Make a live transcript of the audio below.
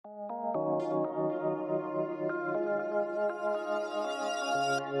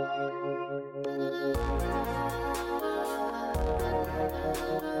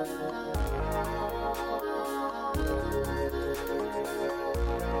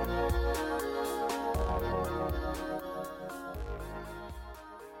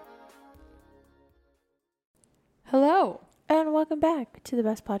Hello. And welcome back to the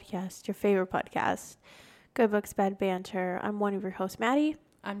best podcast, your favorite podcast, Good Books, Bad Banter. I'm one of your hosts, Maddie.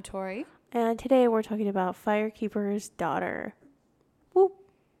 I'm Tori. And today we're talking about Firekeeper's daughter. Whoop.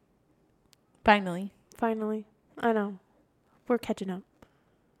 Finally. I know. We're catching up.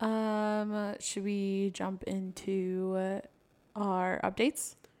 Should we jump into our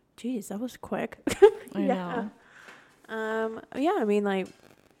updates? Jeez, that was quick. I know. Yeah, I mean, like,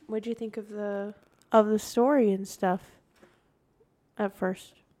 what'd you think of the story and stuff at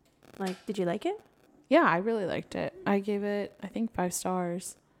first? Like, did you like it? Yeah, I really liked it. I gave it, I think, 5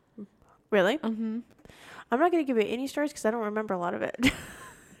 stars. Really? Mm-hmm. I'm not going to give it any stars because I don't remember a lot of it.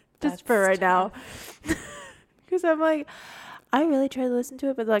 That's Just for right now. Because I'm like, I really tried to listen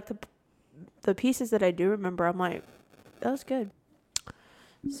to it, but like the pieces that I do remember, I'm like, that was good.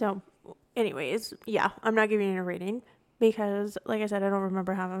 So, anyways, yeah, I'm not giving it a rating because, like I said, I don't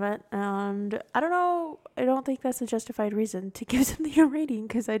remember half of it. And I don't know, I don't think that's a justified reason to give something a rating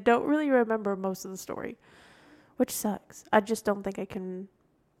because I don't really remember most of the story, which sucks. I just don't think I can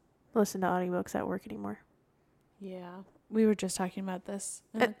listen to audiobooks at work anymore. Yeah. We were just talking about this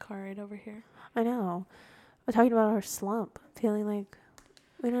in the car right over here. I know. We're talking about our slump, feeling like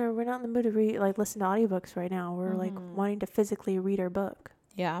we're not in the mood to listen to audiobooks right now. We're like wanting to physically read our book.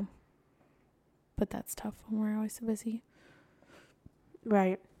 Yeah. But that's tough when we're always so busy.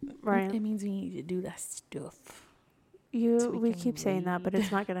 Right. It means we need to do that stuff. We keep saying that, but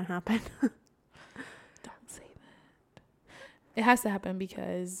it's not going to happen. Don't say that. It has to happen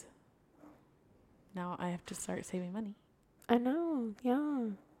because now I have to start saving money. I know. Yeah.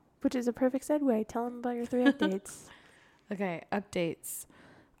 Which is a perfect segue. Tell them about your 3 updates. Okay. Updates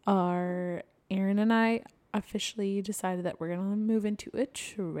are Aaron and I officially decided that we're going to move into a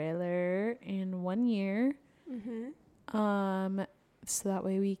trailer in 1 year. Mm-hmm. So that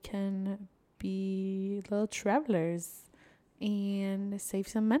way we can be little travelers and save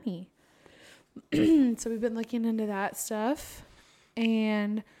some money. So we've been looking into that stuff,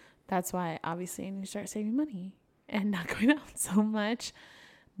 and that's why obviously I need to start saving money and not going out so much.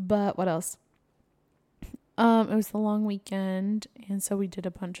 But what else? It was the long weekend, and so we did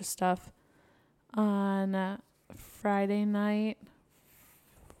a bunch of stuff. On Friday night,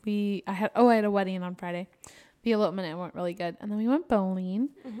 I had a wedding on Friday. The elopement, it went really good. And then we went bowling.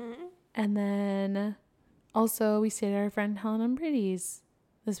 Mm-hmm. And then also we stayed at our friend Helen and Brady's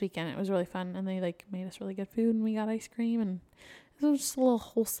this weekend. It was really fun. And they made us really good food, and we got ice cream, and it was just a little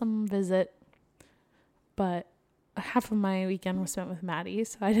wholesome visit. But half of my weekend was spent with Maddie,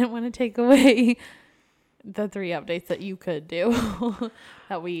 so I didn't want to take away the 3 updates that you could do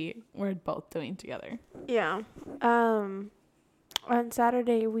that we were both doing together. Yeah. On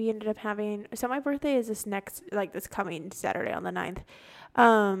Saturday we ended up having, so my birthday is this coming Saturday on the 9th.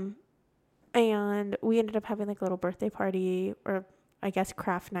 And we ended up having a little birthday party, or I guess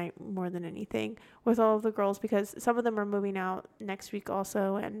craft night more than anything, with all of the girls because some of them are moving out next week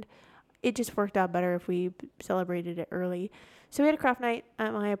also, and it just worked out better if we celebrated it early. So we had a craft night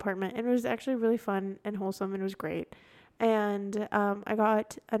at my apartment, and it was actually really fun and wholesome, and it was great. And I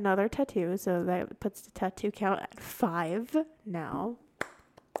got another tattoo, so that puts the tattoo count at 5 now.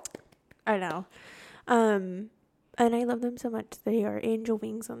 I know. And I love them so much. They are angel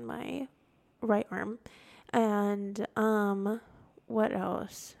wings on my right arm. And what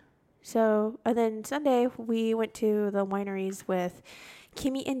else? So, and then Sunday, we went to the wineries with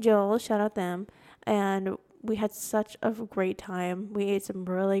Kimmy and Joel, shout out them, and we had such a great time. We ate some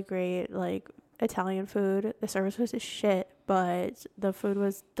really great, Italian food. The service was a shit, but the food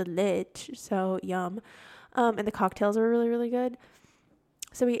was delish, so yum. And the cocktails were really, really good.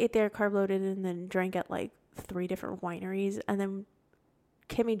 So we ate there, carb loaded, and then drank at 3 different wineries, and then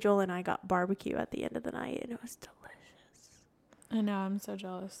Kimmy, Joel, and I got barbecue at the end of the night, and it was delicious. I know, I'm so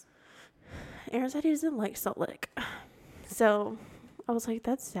jealous. Aaron said he doesn't like Salt Lick, so I was like,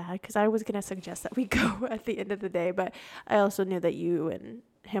 that's sad, because I was going to suggest that we go at the end of the day, but I also knew that you and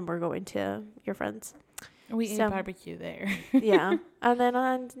him were going to your friends. We ate barbecue there. Yeah. And then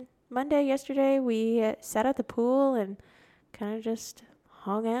on Monday, yesterday, we sat at the pool and kind of just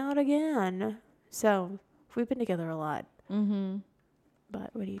hung out again. So we've been together a lot. Mm-hmm. But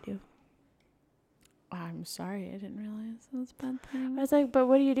what do you do? I'm sorry, I didn't realize that was a bad thing. I was like, but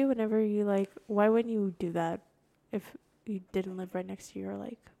what do whenever you why wouldn't you do that if you didn't live right next to your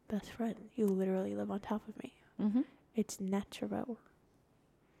best friend. You literally live on top of me. Mm-hmm. It's natural.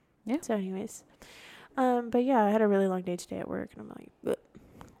 Yeah. So anyways, but yeah, I had a really long day today at work, and I'm like,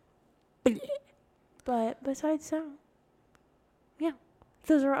 bleh. But besides that, yeah,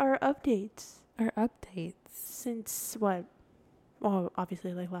 those are our updates. Our updates. Since what? Well,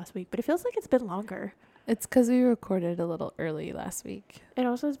 obviously like last week, but it feels like it's been longer. It's because we recorded a little early last week. It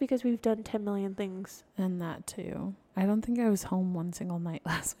also is because we've done 10 million things. And that too. I don't think I was home one single night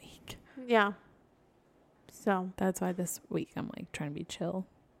last week. Yeah. So. That's why this week I'm like trying to be chill.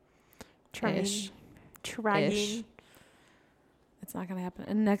 Trying. Ish. It's not going to happen.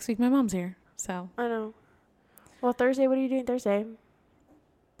 And next week my mom's here. So. I know. Well, Thursday, what are you doing Thursday?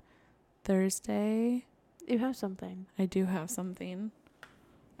 Thursday. You have something. I do have something.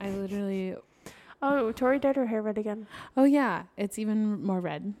 I literally... Oh, Tori dyed her hair red again. Oh, yeah. It's even more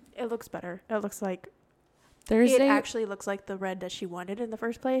red. It looks better. It looks like... Thursday... It actually looks like the red that she wanted in the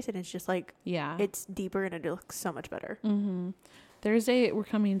first place, and it's just like... Yeah. It's deeper, and it looks so much better. Mm-hmm. Thursday, we're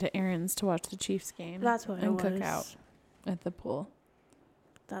coming to Aaron's to watch the Chiefs game. That's what it was. And cook out at the pool.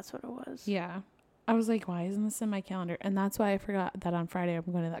 That's what it was. Yeah. I was like, why isn't this in my calendar? And that's why I forgot that on Friday I'm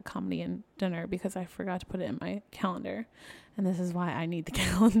going to that comedy and dinner, because I forgot to put it in my calendar. And this is why I need the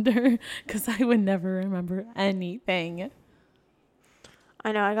calendar, because I would never remember anything.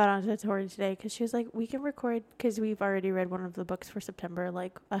 I know. I got onto Tori today because she was like, we can record, because we've already read one of the books for September,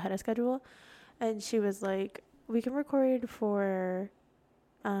 like ahead of schedule. And she was like, we can record for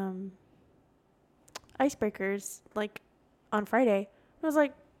Icebreakers, like on Friday. I was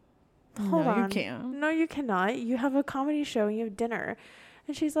like, hold on. No, you can't. No, you cannot. You have a comedy show and you have dinner.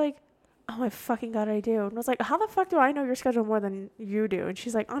 And she's like, oh my fucking God, I do. And I was like, how the fuck do I know your schedule more than you do? And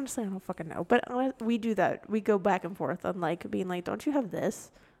she's like, honestly, I don't fucking know. But we do that. We go back and forth on like being like, don't you have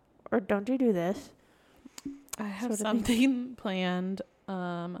this? Or don't you do this? I have something planned.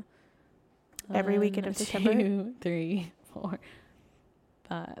 Every weekend of September? 2, 3, 4.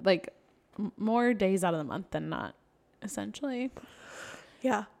 Like more days out of the month than not, essentially.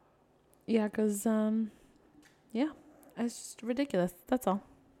 Yeah. Yeah, because, yeah, it's just ridiculous. That's all.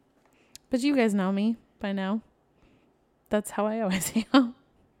 But you guys know me by now. That's how I always am.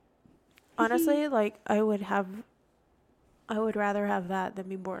 Honestly, like, I would rather have that than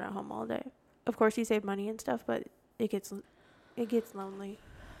be bored at home all day. Of course, you save money and stuff, but it gets lonely.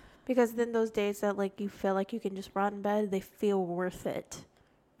 Because then those days that, like, you feel like you can just rot in bed, they feel worth it.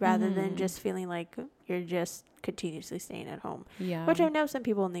 Rather than just feeling like you're just continuously staying at home. Yeah. Which I know some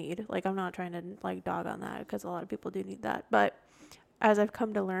people need. Like, I'm not trying to, like, dog on that, because a lot of people do need that. But as I've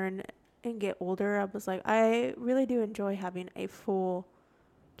come to learn and get older, I was like, I really do enjoy having a full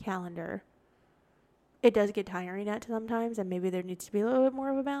calendar. It does get tiring at sometimes, and maybe there needs to be a little bit more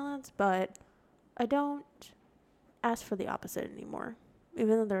of a balance, but I don't ask for the opposite anymore.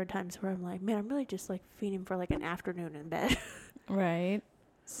 Even though there are times where I'm like, man, I'm really just, like, feeding for, like, an afternoon in bed. Right.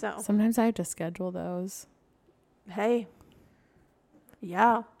 So sometimes I have to schedule those. Hey.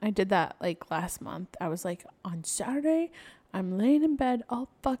 Yeah. I did that like last month. I was like, on Saturday, I'm laying in bed all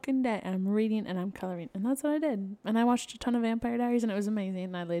fucking day and I'm reading and I'm coloring. And that's what I did. And I watched a ton of Vampire Diaries and it was amazing.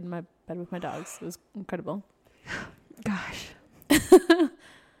 And I laid in my bed with my dogs. It was incredible. Gosh.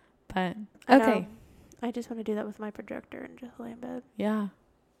 But okay. I just want to do that with my projector and just lay in bed. Yeah.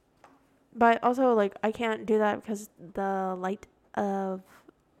 But also, like, I can't do that because the light of,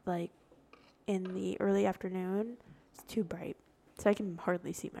 like, in the early afternoon is too bright. So I can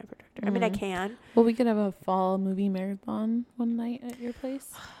hardly see my projector. I mean, I can. Well, we could have a fall movie marathon one night at your place.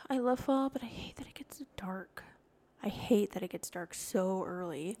 I love fall, but I hate that it gets dark. I hate that it gets dark so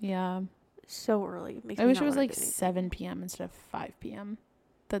early. Yeah. So early. I wish it was like 7 p.m. instead of 5 p.m.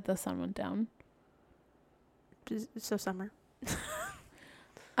 that the sun went down. So summer.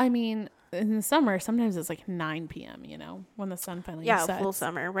 I mean, in the summer, sometimes it's like 9 p.m., you know, when the sun finally sets. Yeah, full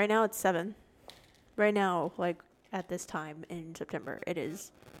summer. Right now it's 7. Right now, like, at this time in September, it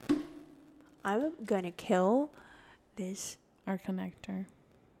is. I'm going to kill this. Our connector.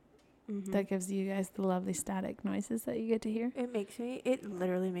 Mm-hmm. That gives you guys the lovely static noises that you get to hear. It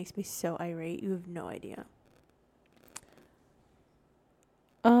literally makes me so irate. You have no idea.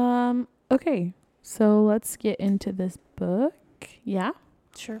 Okay. So let's get into this book. Yeah?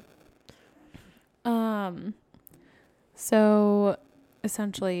 Sure. So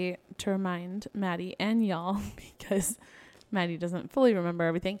essentially, to remind Maddie and y'all, because Maddie doesn't fully remember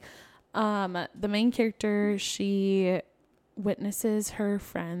everything, the main character, she witnesses her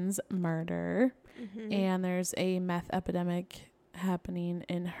friend's murder, and there's a meth epidemic happening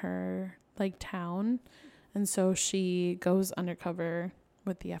in her, like, town, and so she goes undercover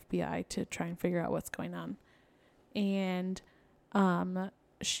with the FBI to try and figure out what's going on. And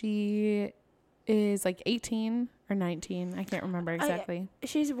she is like 18 or 19. I can't remember exactly.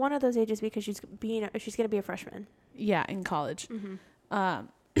 She's one of those ages because she's going to be a freshman. Yeah, in college.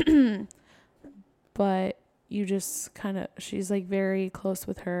 Mm-hmm. But you just kind of, she's like very close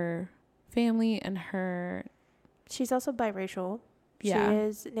with her family and her. She's also biracial. Yeah. She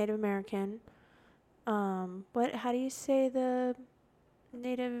is Native American. How do you say the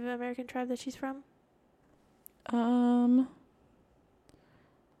Native American tribe that she's from?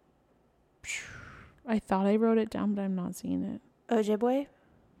 I thought I wrote it down, but I'm not seeing it. Ojibwe?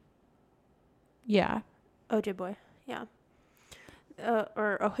 Yeah. Ojibwe, yeah.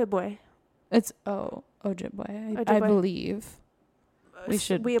 Or Ojibwe. It's Ojibwe. I Ojibwe. believe. We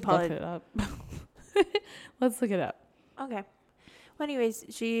should look it up. Let's look it up. Okay. Well, anyways,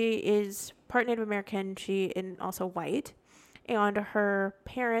 she is part Native American. And also white. And her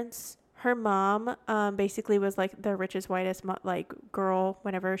parents, her mom, basically was like the richest, whitest, like girl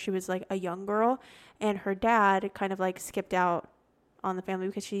whenever she was like a young girl. And her dad kind of like skipped out on the family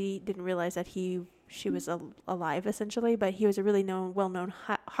because she didn't realize that she was alive essentially, but he was a really well-known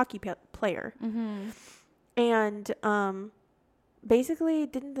hockey player. Mm-hmm. And basically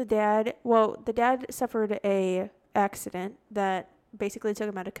the dad suffered a accident that basically took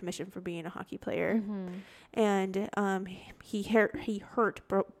him out of commission for being a hockey player. Mm-hmm. And he hurt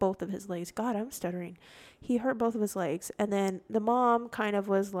both of his legs. God, I'm stuttering. He hurt both of his legs. And then the mom kind of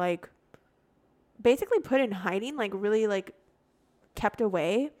was like basically put in hiding, like really like kept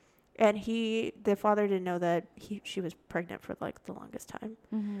away. And the father didn't know that she was pregnant for like the longest time.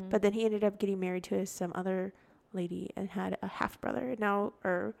 Mm-hmm. But then he ended up getting married to some other lady and had a half brother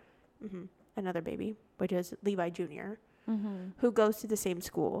another baby, which is Levi Jr., mm-hmm. who goes to the same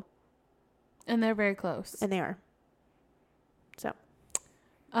school. And they're very close. And they are. So.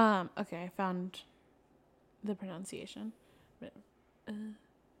 Okay, I found the pronunciation.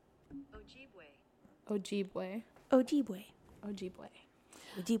 Ojibwe.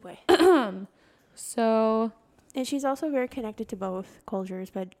 So. And she's also very connected to both cultures,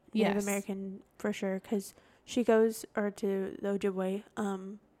 but Native American for sure, because she goes to the Ojibwe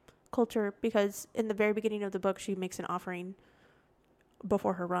culture because in the very beginning of the book she makes an offering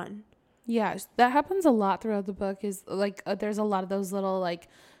before her run. Yes, that happens a lot throughout the book. Is like there's a lot of those little like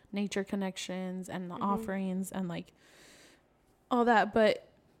nature connections and mm-hmm. offerings and like all that. But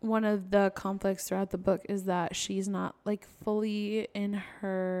one of the conflicts throughout the book is that she's not like fully in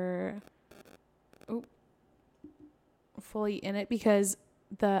it because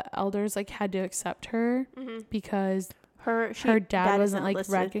the elders like had to accept her mm-hmm. because her dad wasn't like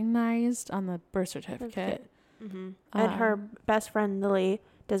listed. Recognized on the birth certificate. Mm-hmm. And her best friend Lily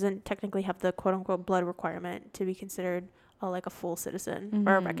doesn't technically have the quote unquote blood requirement to be considered like a full citizen mm-hmm.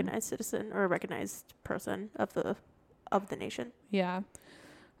 or a recognized citizen or a recognized person of the nation. Yeah.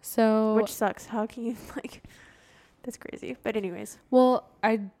 So which sucks. How can you like that's crazy. But anyways. Well,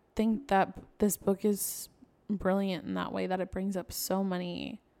 I think that this book is brilliant in that way that it brings up so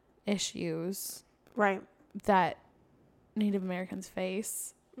many issues. Right. That Native Americans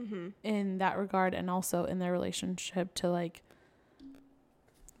face mm-hmm. in that regard and also in their relationship to like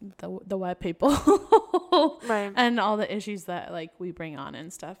the white people right and all the issues that like we bring on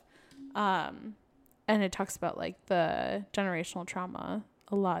and stuff and it talks about like the generational trauma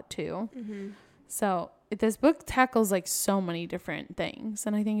a lot too. mm-hmm. So this book tackles like so many different things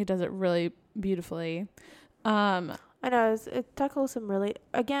and I think it does it really beautifully. I know it tackles some really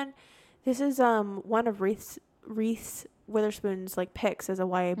again this is one of Reese Witherspoon's like picks as a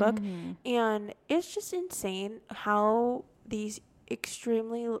YA book mm-hmm. and it's just insane how these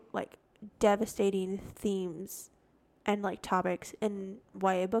extremely like devastating themes and like topics in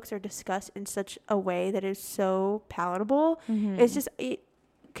YA books are discussed in such a way that is so palatable. Mm-hmm. It's just it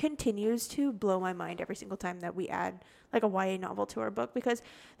continues to blow my mind every single time that we add like a YA novel to our book because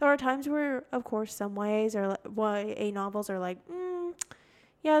there are times where of course some YA novels are like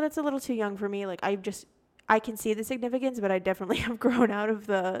yeah that's a little too young for me, like I can see the significance but I definitely have grown out of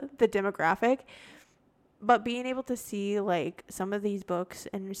the demographic. But being able to see like some of these books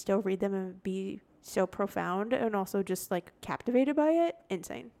and still read them and be so profound and also just like captivated by it,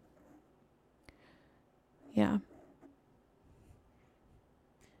 insane. Yeah.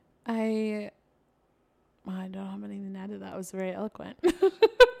 I don't have anything to add to that. It was very eloquent.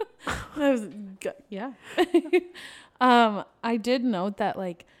 Yeah. I did note that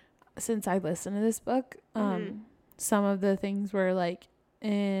like since I listened to this book, mm-hmm. some of the things were like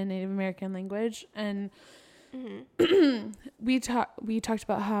in Native American language and mm-hmm. we talked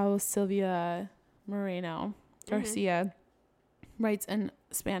about how Sylvia Moreno Garcia writes in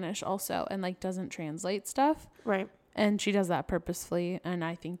Spanish also and like doesn't translate stuff. Right. And she does that purposefully, and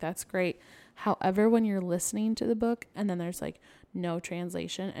I think that's great. However, when you're listening to the book and then there's like no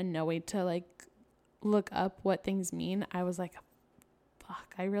translation and no way to like look up what things mean, I was like,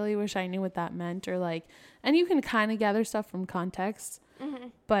 fuck, I really wish I knew what that meant. Or like, and you can kind of gather stuff from context,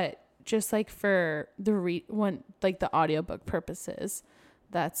 but just like for the like the audiobook purposes,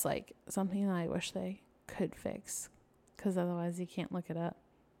 that's like something that I wish they could fix, because otherwise you can't look it up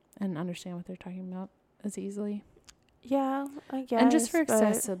and understand what they're talking about as easily. Yeah, I guess. And just for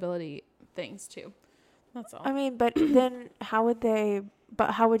accessibility things too. That's all. I mean, but then how would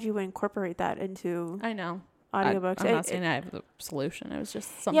you incorporate that into I know audiobooks? I'm not saying I have the solution. It was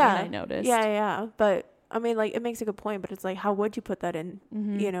just something I noticed. Yeah. But I mean, like, it makes a good point, but it's like, how would you put that in,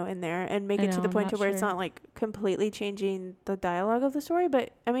 in there and make it to the point to where it's not like completely changing the dialogue of the story?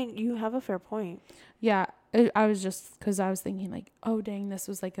 But I mean, you have a fair point. Yeah. I was just, because I was thinking like, oh dang, this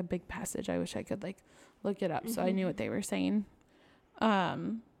was like a big passage. I wish I could like look it up so I knew what they were saying.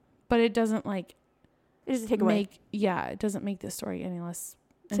 But it doesn't like, it doesn't take away. It doesn't make the story any less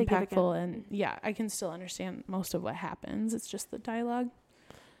impactful. And yeah, I can still understand most of what happens. It's just the dialogue.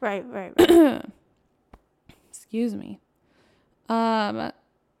 Right. Excuse me.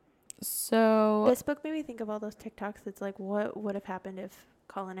 So this book made me think of all those TikToks. It's like, what would have happened if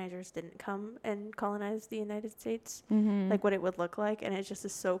colonizers didn't come and colonize the United States? Like what it would look like. And it just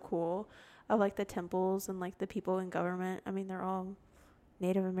is so cool of like the temples and like the people in government. I mean, they're all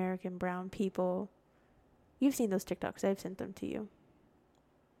Native American brown people. You've seen those TikToks. I've sent them to you.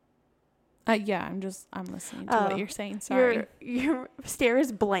 Yeah, I'm listening to what you're saying. Sorry. Your stare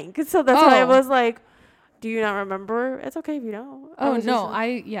is blank. So that's why I was like, do you not remember? It's okay if you don't. Oh, no.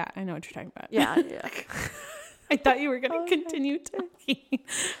 I know what you're talking about. Yeah. I thought you were going to continue talking.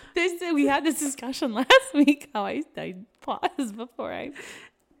 We had this discussion last week how I paused before I...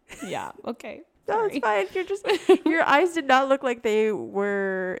 Yeah, okay. No, it's fine. You're just... Your eyes did not look like they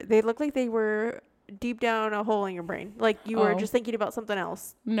were... They looked like they were deep down a hole in your brain. Like you were just thinking about something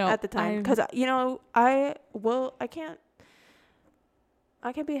else at the time. Because,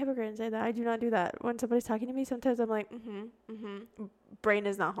 I can't be a hypocrite and say that. I do not do that. When somebody's talking to me, sometimes I'm like, brain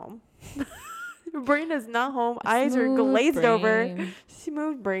is not home. Brain is not home. Eyes are glazed over.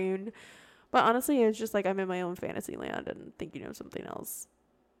 Smooth brain. But honestly, it's just like I'm in my own fantasy land and thinking of something else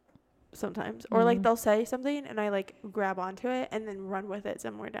sometimes. Or like they'll say something and I like grab onto it and then run with it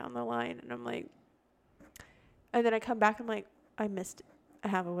somewhere down the line. And I'm like, and then I come back and I'm like, I missed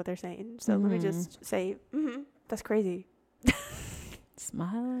half of what they're saying. So let me just say, that's crazy.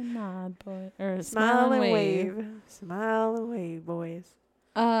 Smile and nod, boy. Or smile and wave. Smile and wave, boys.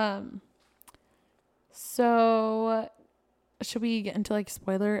 So should we get into like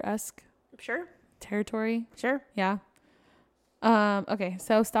spoiler-esque territory? Sure. Yeah. Okay,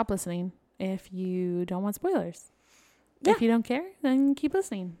 so stop listening if you don't want spoilers. Yeah. If you don't care, then keep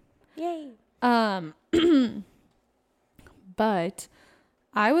listening. Yay. But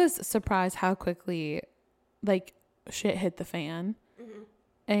I was surprised how quickly like shit hit the fan.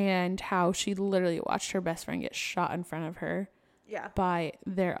 And how she literally watched her best friend get shot in front of her by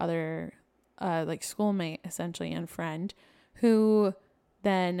their other like schoolmate essentially and friend, who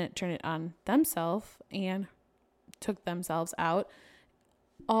then turned it on themselves and took themselves out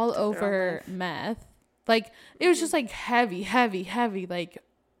all over meth. Like it was just like heavy, like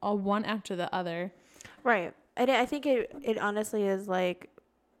all one after the other. Right. And I think it honestly is like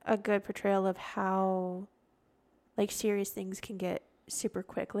a good portrayal of how like serious things can get super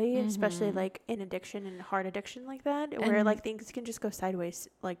quickly, especially like in addiction and hard addiction like that, where like things can just go sideways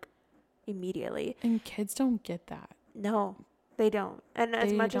like immediately. And kids don't get that. No, they don't. And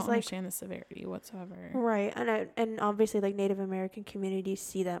as much as like understand the severity whatsoever. Right. And obviously like Native American communities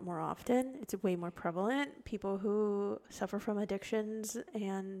see that more often. It's way more prevalent. People who suffer from addictions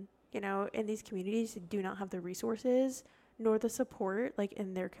and, in these communities do not have the resources nor the support like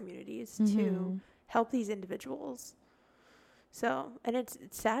in their communities to help these individuals. So, and it's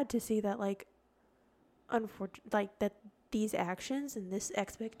sad to see that like that these actions and this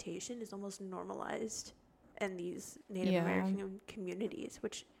expectation is almost normalized in these Native American communities,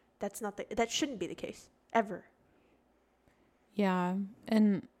 which that shouldn't be the case ever. Yeah.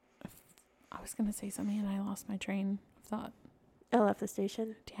 And I was going to say something and I lost my train of thought. I left the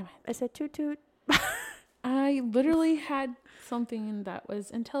station. Damn it. I said toot toot. I literally had something that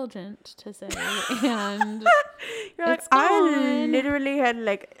was intelligent to say, and you're like, I literally had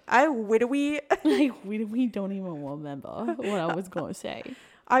like, we don't even remember what I was going to say.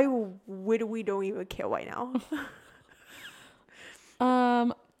 We don't even care right now.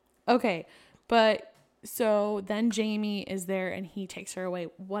 Okay, but So then Jamie is there and he takes her away.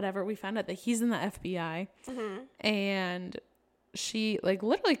 Whatever. We found out that he's in the FBI. And she like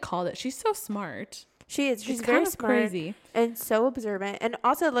literally called it. She's so smart. She is. She's It's very kind of smart crazy and so observant. And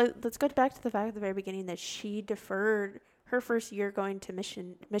also, let's go back to the fact at the very beginning that she deferred her first year going to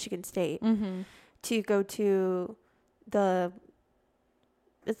Michigan State to go to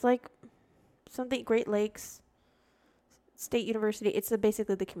it's like something Great Lakes State University. It's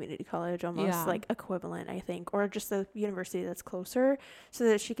basically the community college almost, like equivalent, I think, or just the university that's closer, so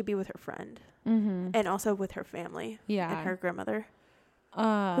that she could be with her friend and also with her family and her grandmother. Who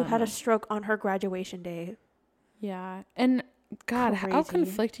had a stroke on her graduation day. Yeah. And God, how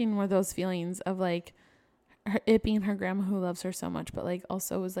conflicting were those feelings of like it being her grandma who loves her so much, but like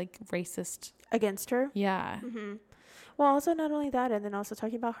also was like racist against her? Yeah. Well, also not only that, and then also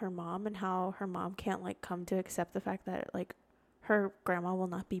talking about her mom and how her mom can't like come to accept the fact that like her grandma will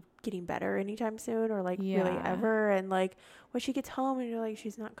not be getting better anytime soon or like really ever. And like when she gets home and you're like,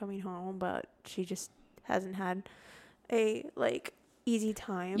 she's not coming home, but she just hasn't had a like easy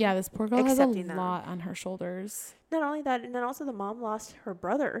time. Yeah, this poor girl has a lot on her shoulders. Not only that, and then also the mom lost her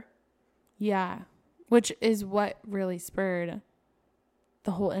brother. Yeah, which is what really spurred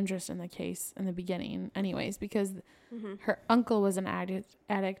the whole interest in the case in the beginning anyways, because her uncle was an addict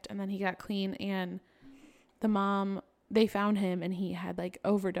and then he got clean, and the mom, they found him and he had like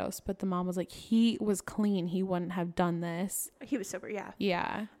overdosed, but the mom was like, he was clean, he wouldn't have done this. He was sober.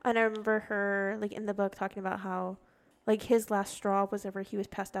 Yeah. And I remember her like in the book talking about how like his last straw was ever he was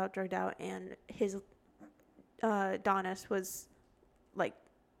passed out, drugged out, and his Donis was like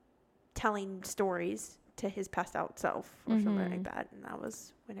telling stories to his passed out self or something like that, and that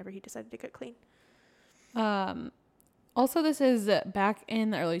was whenever he decided to get clean. Also, this is back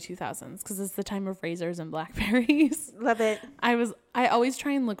in the early 2000s because it's the time of razors and Blackberries. Love it. I always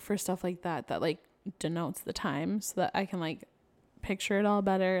try and look for stuff like that like denotes the time so that I can like picture it all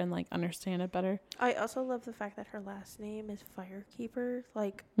better and like understand it better. I also love the fact that her last name is Firekeeper,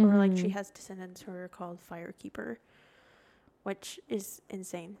 like or like she has descendants who are called Firekeeper, which is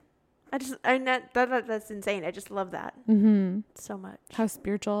insane. That's insane. I just love that so much. How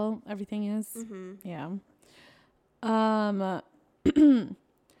spiritual everything is. Yeah.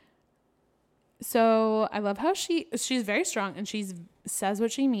 So I love how she's very strong and she says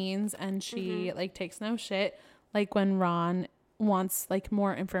what she means, and she like takes no shit. Like when Ron wants like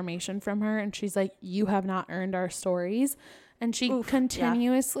more information from her and she's like, you have not earned our stories, and she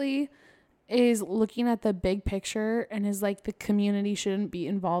continuously is looking at the big picture and is like, the community shouldn't be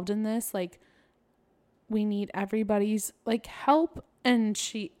involved in this, like we need everybody's like help, and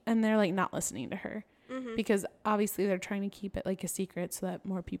they're like not listening to her because obviously they're trying to keep it like a secret so that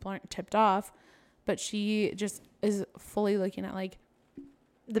more people aren't tipped off, but she just is fully looking at like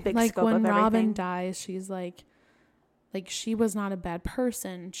the big like scope when of everything. Robin dies, she's like she was not a bad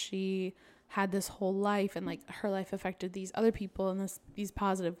person. She had this whole life and like her life affected these other people in these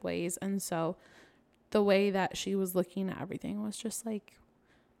positive ways. And so the way that she was looking at everything was just like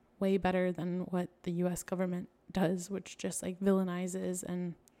way better than what the US government does, which just like villainizes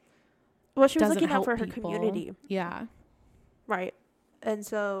and she was looking out for her community. Yeah. Right. And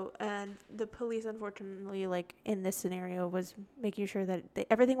so, and the police, unfortunately, like in this scenario, was making sure that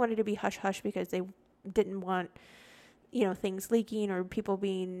everything wanted to be hush hush because they didn't want, things leaking or people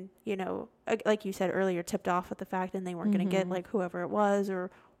being, like you said earlier, tipped off with the fact, and they weren't going to get like whoever it was or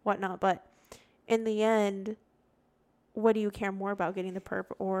whatnot. But in the end, what do you care more about, getting the perp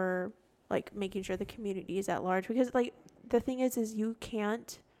or like making sure the community is at large? Because like the thing is you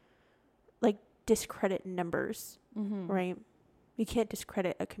can't like discredit numbers, right? You can't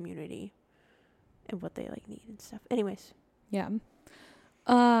discredit a community and what they like need and stuff. Anyways. Yeah.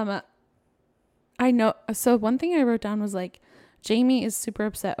 I know. So one thing I wrote down was like, Jamie is super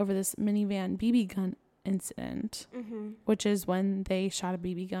upset over this minivan BB gun incident, which is when they shot a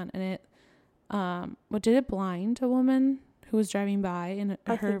BB gun and it, did it blind a woman who was driving by in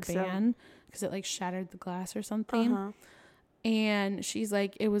her van because it like shattered the glass or something. And she's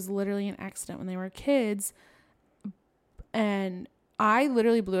like, it was literally an accident when they were kids. And I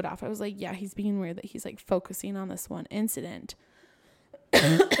literally blew it off. I was like, yeah, he's being weird that he's like focusing on this one incident.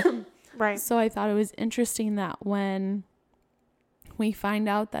 Right. So I thought it was interesting that when we find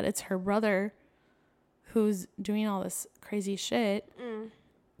out that it's her brother who's doing all this crazy shit,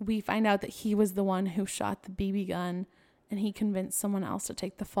 we find out that he was the one who shot the BB gun and he convinced someone else to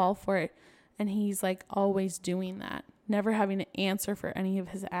take the fall for it. And he's like always doing that, never having to answer for any of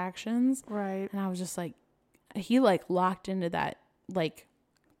his actions. Right. And I was just like, he like locked into that like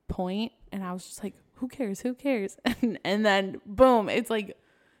point, and I was just like, who cares? And then boom, it's like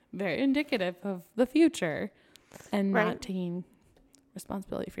very indicative of the future and Right. not taking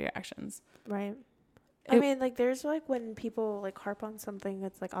responsibility for your actions. Right. I mean, like, there's, like, when people, like, harp on something,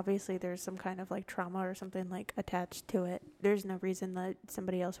 it's, like, obviously there's some kind of, like, trauma or something, like, attached to it. There's no reason that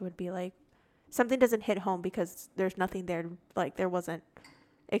somebody else would be, like, something doesn't hit home because there's nothing there, like, there wasn't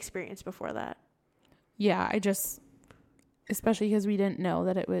experience before that. Yeah, especially because we didn't know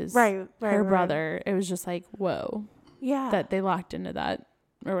that it was her brother. It was just like, whoa. Yeah. That they locked into that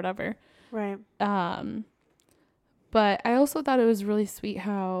or whatever. Right. But I also thought it was really sweet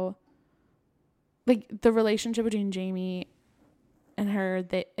how, like, the relationship between Jamie and her,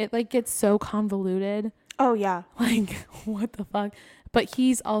 it like gets so convoluted. Oh yeah. Like, what the fuck? But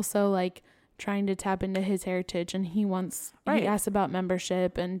he's also like trying to tap into his heritage, and he asks about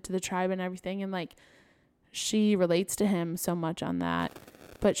membership and to the tribe and everything, and like she relates to him so much on that,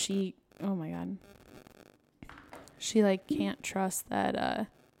 but oh my god, she like can't trust that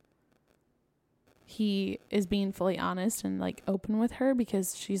he is being fully honest and like open with her,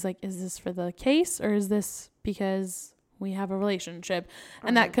 because she's like, is this for the case or is this because we have a relationship?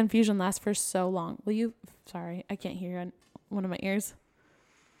 And that confusion lasts for so long. Sorry, I can't hear on one of my ears.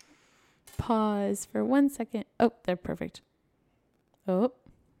 Pause for 1 second. Oh, they're perfect. Oh,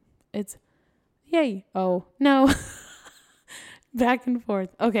 it's yay. Oh, no. Back and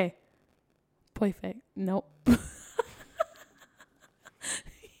forth. Okay. Perfect. Nope.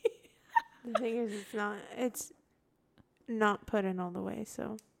 The thing is, it's not put in all the way,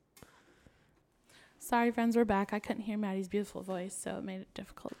 so. Sorry, friends, we're back. I couldn't hear Maddie's beautiful voice, so it made it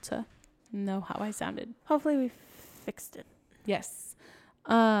difficult to know how I sounded. Hopefully we fixed it. Yes.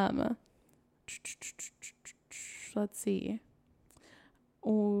 Let's see.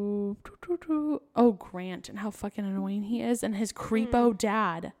 Oh, Grant, and how fucking annoying he is, and his creepo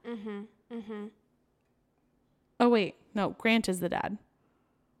dad. Oh, wait. No, Grant is the dad.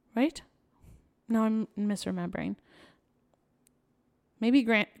 Right? No, I'm misremembering. Maybe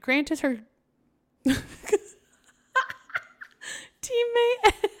Grant is her teammate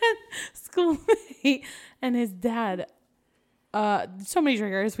and schoolmate, and his dad, so many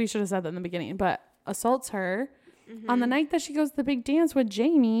triggers, we should have said that in the beginning, but assaults her on the night that she goes to the big dance with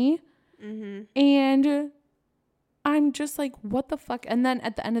Jamie. And I'm just like, what the fuck? And then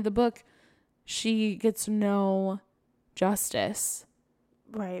at the end of the book, she gets no justice.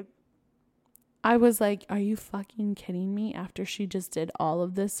 Right. I was like, are you fucking kidding me? After she just did all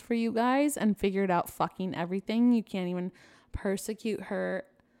of this for you guys and figured out fucking everything, you can't even persecute her,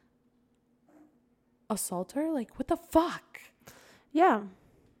 assault her? Like, what the fuck? Yeah.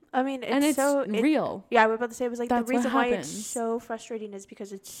 I mean, it's real. Yeah, I was about to say, it was like, that's the reason why it's so frustrating is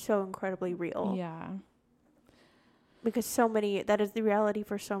because it's so incredibly real. Yeah. Because that is the reality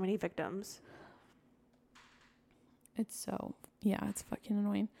for so many victims. It's fucking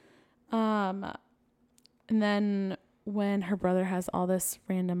annoying. And then when her brother has all this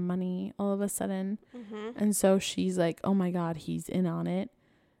random money all of a sudden, and so she's like, oh my God, he's in on it.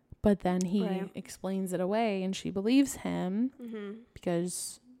 But then he explains it away, and she believes him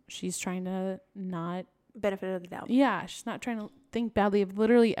because she's trying to not benefit of the doubt. Yeah, she's not trying to think badly of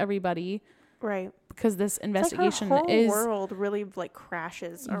literally everybody. Right. Because this investigation her whole world really like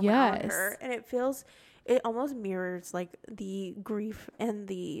crashes around her, and it almost mirrors like the grief and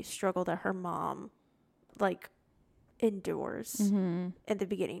the struggle that her mom like endures in the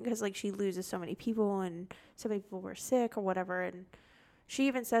beginning, because like she loses so many people, and so many people were sick or whatever. And she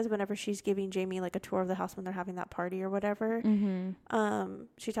even says, whenever she's giving Jamie like a tour of the house when they're having that party or whatever,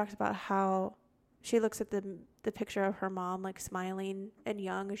 she talks about how she looks at the picture of her mom like smiling and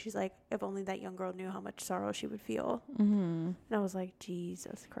young, and she's like, if only that young girl knew how much sorrow she would feel. And I was like,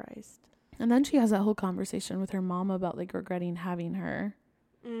 Jesus Christ. And then she has that whole conversation with her mom about like regretting having her.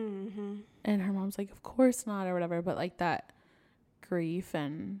 And her mom's like, of course not, or whatever. But like that grief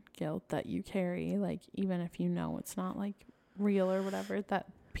and guilt that you carry, like even if you know it's not like real or whatever, that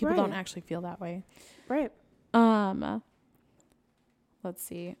people don't actually feel that way. Right. Let's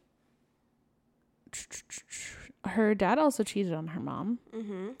see. Her dad also cheated on her mom.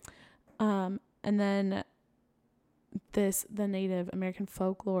 And then the Native American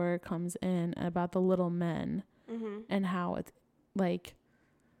folklore comes in about the little men and how it's like,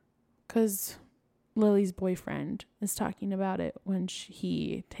 because Lily's boyfriend is talking about it when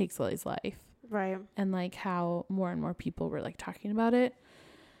he takes Lily's life. Right. And like how more and more people were like talking about it.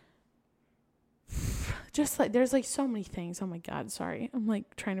 Just like there's like so many things. Oh my God, sorry. I'm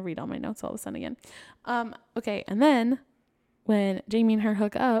like trying to read all my notes all of a sudden again. Okay, and then when Jamie and her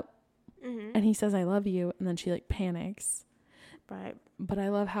hook up and he says I love you, and then she like panics. Right. But I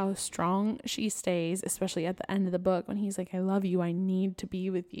love how strong she stays, especially at the end of the book when he's like, I love you. I need to be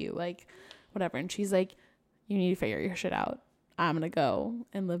with you. Like, whatever. And she's like, you need to figure your shit out. I'm going to go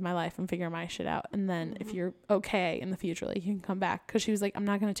and live my life and figure my shit out. And then if you're okay in the future, like, you can come back. Because she was like, I'm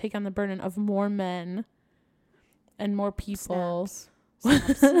not going to take on the burden of more men and more people.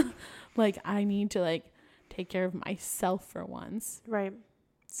 Snaps. Like, I need to, like, take care of myself for once. Right.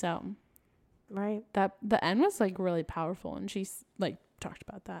 So. Right. That the end was, like, really powerful. And she's, like, talked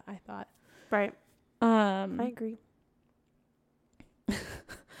about that, I thought. Right. I agree.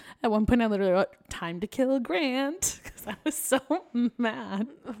 At one point, I literally wrote, time to kill Grant. Because I was so mad.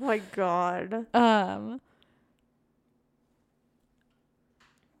 Oh, my God.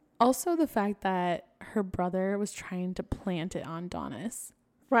 Also, the fact that her brother was trying to plant it on Donis.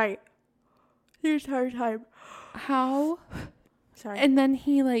 Right. Here's hard time. How? Sorry. And then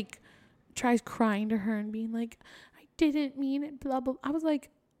he, like, tries crying to her and being like, I didn't mean it, blah, blah. I was like,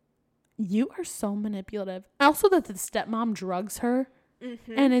 you are so manipulative. Also, that the stepmom drugs her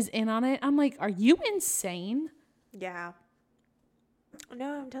and is in on it. I'm like, are you insane? Yeah.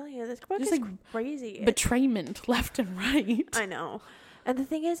 No, I'm telling you, this book is like crazy. Betrayment left and right. I know. And the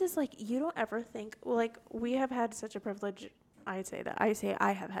thing is like, you don't ever think, like, we have had such a privilege. I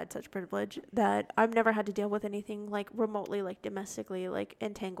have had such privilege that I've never had to deal with anything like remotely, like domestically, like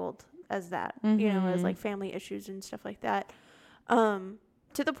entangled as that, you know, as like family issues and stuff like that. To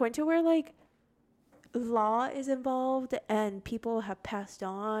the point to where like law is involved and people have passed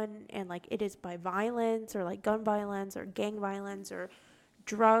on, and like it is by violence or like gun violence or gang violence or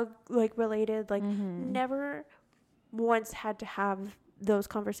drug like related, like never once had to have those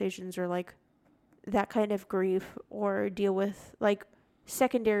conversations or like that kind of grief or deal with like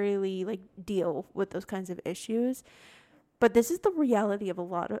secondarily like deal with those kinds of issues. But this is the reality of a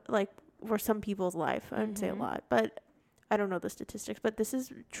lot of like for some people's life. I wouldn't say a lot, but I don't know the statistics, but this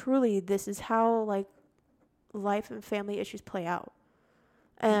is how like life and family issues play out.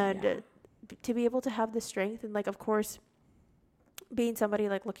 And to be able to have the strength and like, of course, being somebody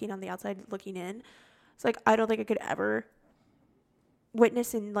like looking on the outside, looking in, it's like, I don't think I could ever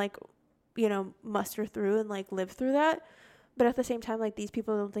witness and like, you know, muster through and like live through that. But at the same time, like these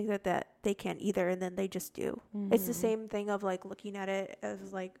people don't think that they can't either. And then they just do. It's the same thing of like looking at it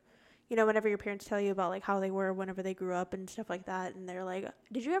as like, you know, whenever your parents tell you about like how they were whenever they grew up and stuff like that. And they're like,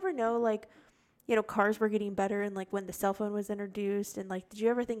 did you ever know like, you know, cars were getting better and like when the cell phone was introduced, and like, did you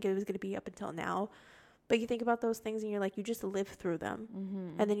ever think it was going to be up until now? But you think about those things and you're like, you just live through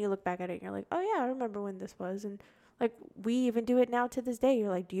them. And then you look back at it and you're like, oh yeah, I remember when this was. And like, we even do it now to this day. You're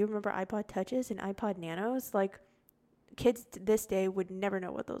like, do you remember iPod touches and iPod nanos? Like, kids to this day would never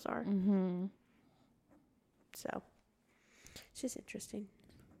know what those are. So it's just interesting.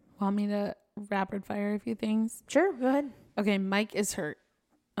 Want me to rapid fire a few things? Sure, go ahead. Okay, Mike is her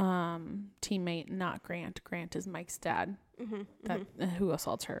teammate, not Grant. Grant is Mike's dad. Who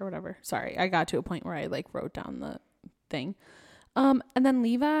assaults her or whatever. Sorry, I got to a point where I like wrote down the thing. And then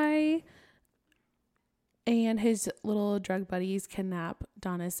Levi and his little drug buddies kidnap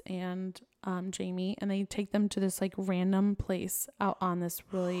Donis and Jamie, and they take them to this like random place out on this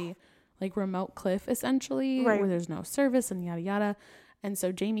really like remote cliff essentially, where there's no service and yada yada. And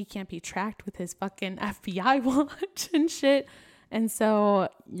so Jamie can't be tracked with his fucking FBI watch and shit. And so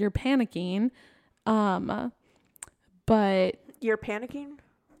you're panicking. But you're panicking?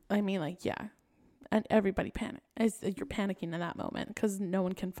 I mean, like, yeah. And everybody panic. You're panicking in that moment because no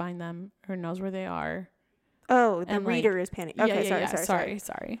one can find them or knows where they are. Oh, the reader is panicking. Okay,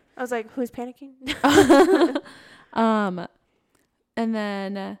 sorry. I was like, who's panicking? And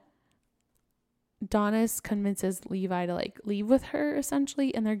then Donis convinces Levi to like leave with her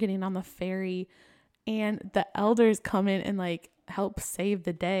essentially, and they're getting on the ferry, and the elders come in and like help save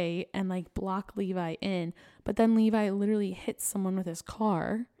the day and like block Levi in. But then Levi literally hits someone with his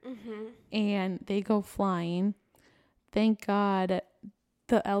car and they go flying. Thank God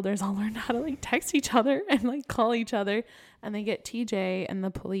the elders all learned how to like text each other and like call each other, and they get TJ and the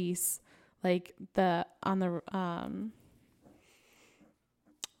police like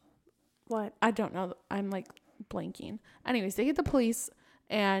what? I don't know. I'm like blanking. Anyways, they get the police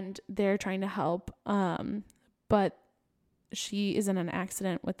and they're trying to help. But she is in an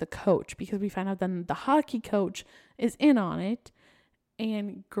accident with the coach, because we find out then the hockey coach is in on it,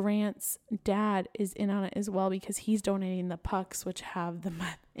 and Grant's dad is in on it as well because he's donating the pucks which have the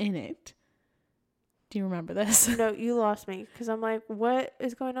meth in it. Do you remember this? No, you lost me because I'm like, what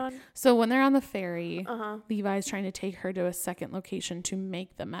is going on? So when they're on the ferry, Levi's trying to take her to a second location to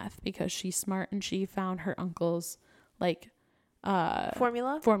make the meth because she's smart and she found her uncle's like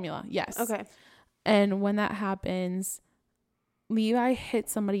formula. Yes. Okay. And when that happens, Levi hit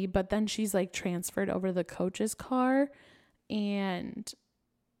somebody, but then she's like transferred over to the coach's car and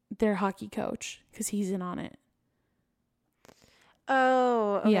their hockey coach, because he's in on it.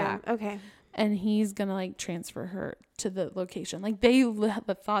 Oh, okay. Yeah. Okay. And he's gonna like transfer her to the location. Like they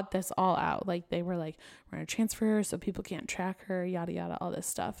thought this all out. Like they were like, we're gonna transfer her so people can't track her, yada yada, all this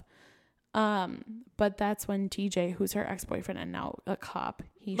stuff. But that's when TJ, who's her ex-boyfriend and now a cop,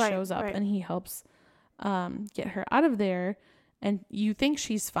 he shows up and he helps get her out of there. And you think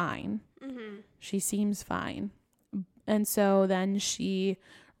she's fine. Mm-hmm. She seems fine. And so then she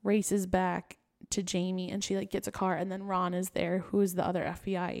races back to Jamie and she like gets a car, and then Ron is there, who is the other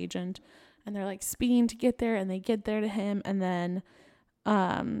FBI agent, and they're like speeding to get there, and they get there to him, and then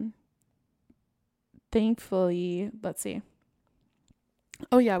thankfully, let's see.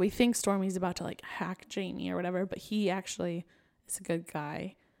 Oh yeah, we think Stormy's about to like hack Jamie or whatever, but he actually is a good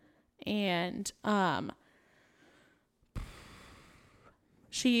guy. And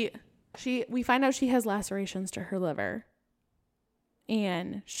we find out she has lacerations to her liver,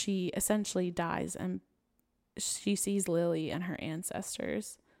 and she essentially dies, and she sees Lily and her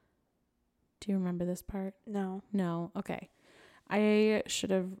ancestors. Do you remember this part? No. Okay. I should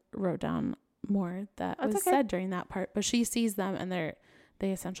have wrote down more that was said during that part, but she sees them, and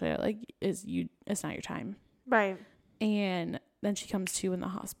they essentially are like, it's not your time. Right. And then she comes to in the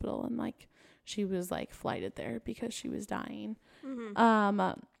hospital, and like she was like flighted there because she was dying.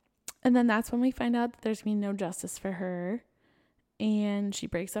 Mm-hmm. And then that's when we find out that there's gonna be no justice for her, and she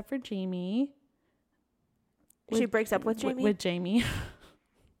breaks up for Jamie. She breaks up with Jamie? With Jamie.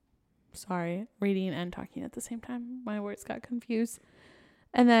 Sorry, reading and talking at the same time. My words got confused.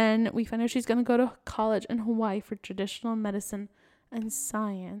 And then we find out she's going to go to college in Hawaii for traditional medicine and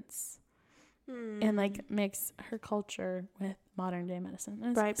science. And like mix her culture with modern day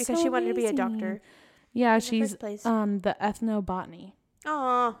medicine. Right, because she wanted to be a doctor. Yeah, she's the ethnobotany.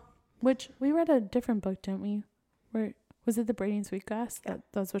 Oh. Which we read a different book, didn't we? Where was it, the Braiding Sweetgrass? Yeah.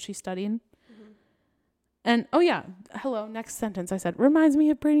 That's what she studied. Mm-hmm. And oh yeah, hello, next sentence I said reminds me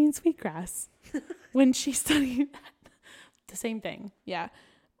of Braiding Sweetgrass. When she studied the same thing. Yeah.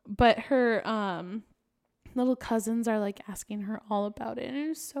 But her little cousins are like asking her all about it, and it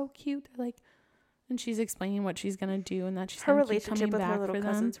is so cute. They're like, and she's explaining what she's gonna do, and that she's her gonna relationship keep with coming her back little for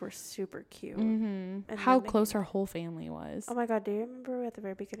cousins them. were super cute. Mm-hmm. And how close her whole family was. Oh my god, do you remember at the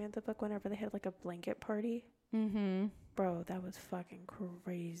very beginning of the book whenever they had like a blanket party? Mm-hmm. Bro, that was fucking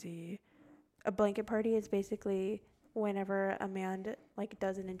crazy. A blanket party is basically whenever a man like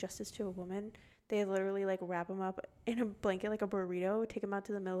does an injustice to a woman, they literally like wrap him up in a blanket like a burrito, take him out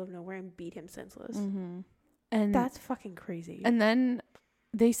to the middle of nowhere, and beat him senseless. Mm-hmm. And that's fucking crazy. And then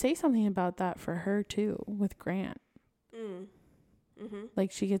they say something about that for her too with Grant. Mm-hmm.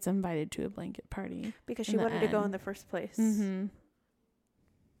 Like she gets invited to a blanket party because she wanted to go in the first place. Mm-hmm.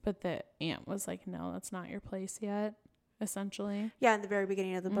 But the aunt was like, "No, that's not your place yet." Essentially. Yeah, in the very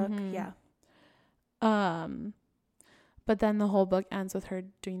beginning of the book. Mm-hmm. Yeah. But then the whole book ends with her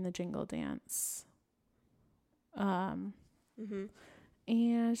doing the jingle dance. Mm-hmm.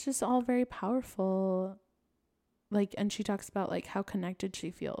 And it's just all very powerful. Like, and she talks about like how connected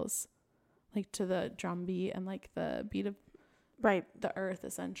she feels, like to the drum beat and like the beat of the earth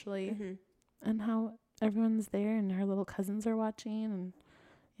essentially, mm-hmm. and how everyone's there and her little cousins are watching, and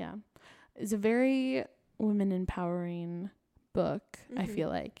yeah, it's a very women empowering book. Mm-hmm. I feel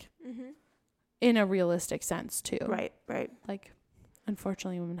like, mm-hmm. in a realistic sense too. Right. Like,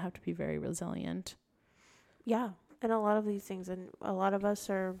 unfortunately, women have to be very resilient. Yeah, and a lot of these things, and a lot of us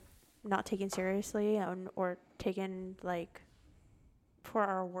are not taken seriously or taken like for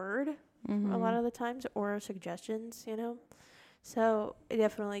our word, mm-hmm. a lot of the times, or suggestions, you know. So I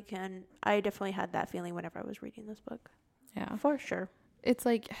definitely had that feeling whenever I was reading this book. Yeah, for sure. It's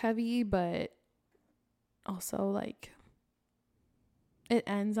like heavy, but also like it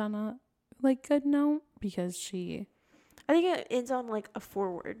ends on a like good note, because I think it ends on like a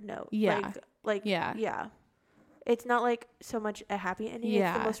forward note. Yeah. Like yeah. It's not like so much a happy ending.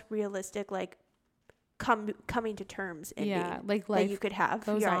 Yeah. It's the most realistic, like coming to terms ending. Yeah, like life that you could have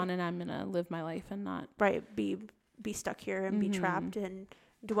goes on, and I'm gonna live my life and not be stuck here and mm-hmm. be trapped and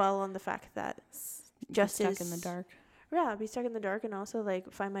dwell on the fact that justice stuck in the dark. Yeah, be stuck in the dark, and also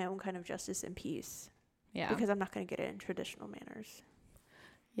like find my own kind of justice and peace. Yeah, because I'm not gonna get it in traditional manners.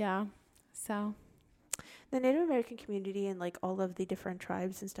 Yeah, so the Native American community and like all of the different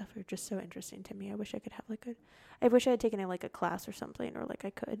tribes and stuff are just so interesting to me. I wish I could have I wish I had taken a class or something, or like I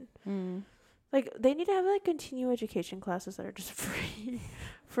could. Like they need to have like continuing education classes that are just free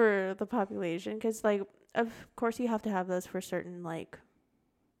for the population, because like of course you have to have those for certain like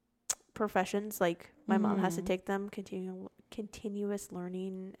professions. Like my mom has to take them, continuous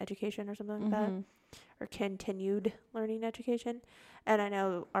learning education or something like that, or continued learning education. And I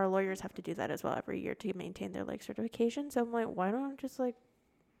know our lawyers have to do that as well every year to maintain their like certification. So I'm like, why don't just like,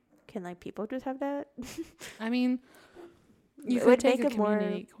 can like people just have that? I mean, you it could would take make a it more,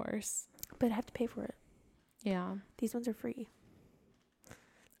 community course. but I have to pay for it. Yeah. These ones are free.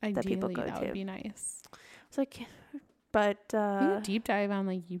 Ideally, people go that to. would be nice. It's like, but You can deep dive on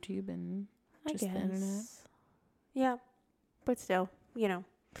like YouTube and just the internet. Yeah, but still, you know.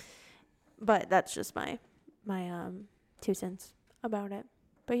 But that's just my 2 cents about it.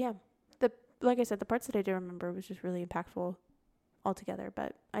 But yeah, like I said, the parts that I do remember was just really impactful altogether.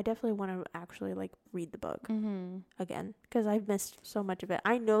 But I definitely want to actually like read the book again because I've missed so much of it.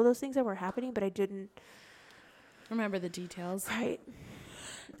 I know those things that were happening, but I didn't remember the details. Right.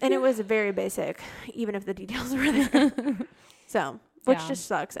 And it was very basic, even if the details were there. So, which just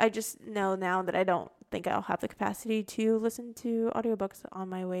sucks. I just know now that I don't think I'll have the capacity to listen to audiobooks on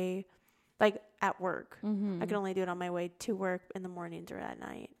my way, like at work. I can only do it on my way to work in the mornings or at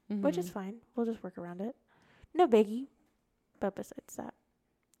night, which is fine. We'll just work around it. No biggie. But besides that.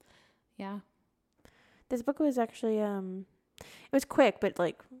 Yeah. This book was actually, it was quick, but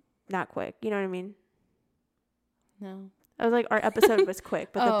like not quick. You know what I mean? No. I was like, our episode was quick,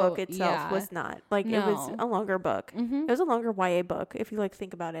 but the book itself was not. Like, it was a longer book. It was a longer YA book, if you, like,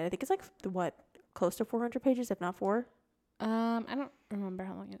 think about it. I think it's, like, close to 400 pages, if not 4? I don't remember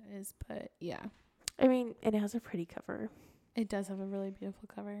how long it is, but, yeah. I mean, and it has a pretty cover. It does have a really beautiful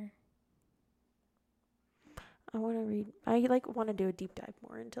cover. I want to do a deep dive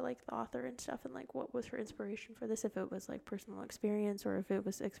more into, like, the author and stuff and, like, what was her inspiration for this, if it was, like, personal experience or if it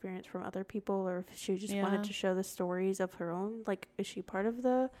was experience from other people or if she just wanted to show the stories of her own. Like, is she part of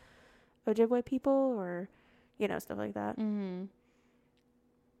the Ojibwe people or, you know, stuff like that.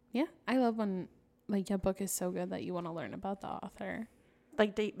 Yeah, I love when, like, a book is so good that you want to learn about the author.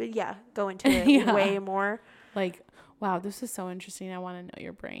 Like, go into it way more. Like, wow, this is so interesting. I want to know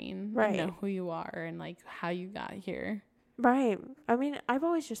your brain. Right. Know who you are and, like, how you got here. Right. I mean, I've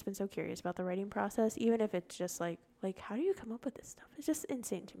always just been so curious about the writing process, even if it's just, like, how do you come up with this stuff? It's just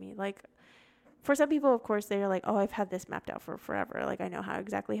insane to me. Like, for some people, of course, they're like, oh, I've had this mapped out for forever. Like, I know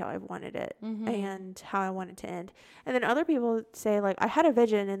exactly how I wanted it and how I want it to end. And then other people say, like, I had a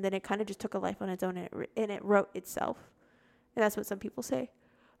vision and then it kind of just took a life on its own and it wrote itself. And that's what some people say.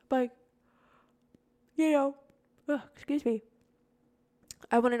 Like, you know, excuse me.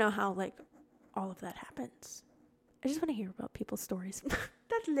 I want to know how, like, all of that happens. I just want to hear about people's stories.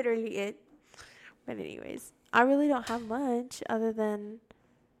 That's literally it. But anyways, I really don't have much other than,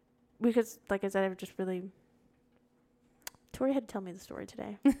 because, like I said, I've just really, Tori had to tell me the story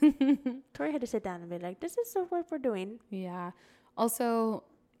today. Tori had to sit down and be like, this is what we're doing. Yeah. Also,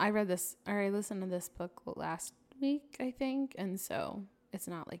 I listened to this book last week, I think. And so it's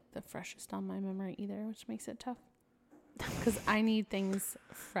not like the freshest on my memory either, which makes it tough. Because I need things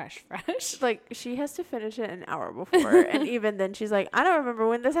fresh. Like, she has to finish it an hour before. And even then, she's like, I don't remember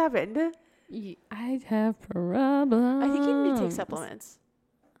when this happened. I'd have problems. I think you need to take supplements.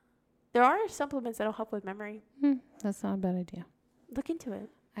 There are supplements that'll help with memory. That's not a bad idea. Look into it.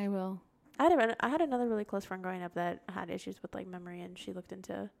 I will. I had another really close friend growing up that had issues with, like, memory, and she looked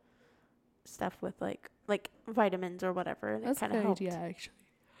into stuff with, like vitamins or whatever, and that's it kind of helped. Yeah, actually.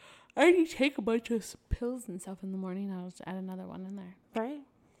 I already take a bunch of pills and stuff in the morning. I'll just add another one in there. Right.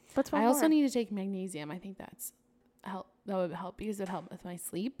 I also need to take magnesium. I think that would help because it helps with my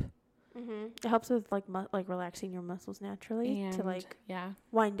sleep. It helps with like relaxing your muscles naturally and to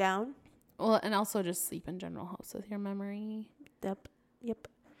wind down. Well, and also just sleep in general helps with your memory. Yep.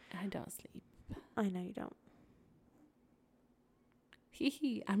 I don't sleep. I know you don't.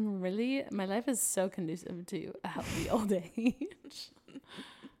 My life is so conducive to a healthy old age.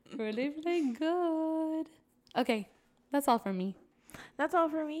 Really good. Okay, that's all from me. That's all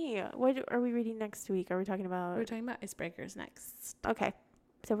for me. What are we reading next week? We're talking about icebreakers next. Okay.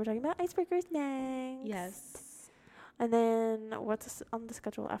 So we're talking about icebreakers next. Yes. And then what's on the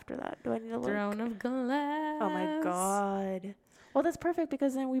schedule after that? Do I need to look? Throne of Glass. Oh my god. Well, that's perfect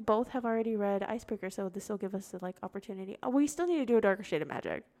because then we both have already read Icebreaker, so this will give us the opportunity. Oh, we still need to do a Darker Shade of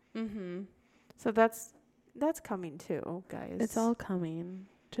Magic. So that's coming too, guys. It's all coming,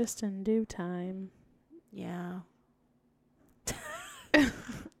 just in due time. Yeah.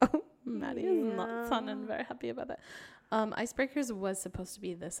 Maddie is not sounding very happy about that. Icebreakers was supposed to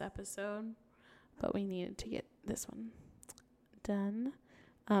be this episode, but we needed to get this one done.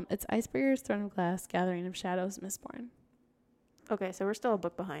 It's Icebreakers, Throne of Glass, Gathering of Shadows, Mistborn. Okay, so we're still a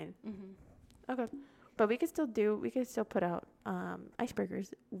book behind. Okay, but we could still put out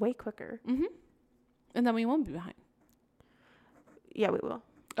Icebreakers way quicker. And then we won't be behind. Yeah, we will.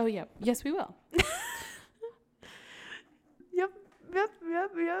 Oh, yeah. Yes, we will. Yep.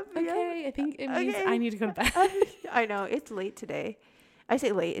 Okay, I think it means Okay. I need to go to bed. I know, it's late today. I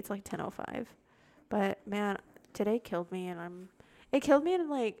say late, it's like 10:05. But man, today killed me, and it killed me in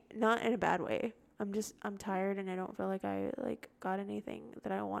like not in a bad way. I'm tired, and I don't feel like I like got anything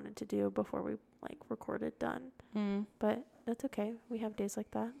that I wanted to do before we like recorded done. But that's okay. We have days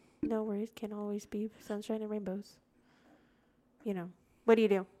like that. No worries. Can't always be sunshine and rainbows. You know, what do you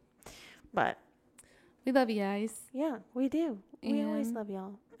do? But We love you guys. yeah, we do. We always And love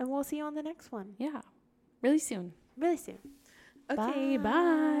y'all. And we'll see you on the next one. yeah, really soon. Really soon. Okay,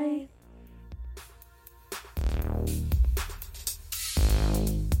 bye.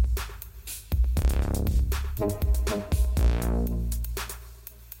 Bye.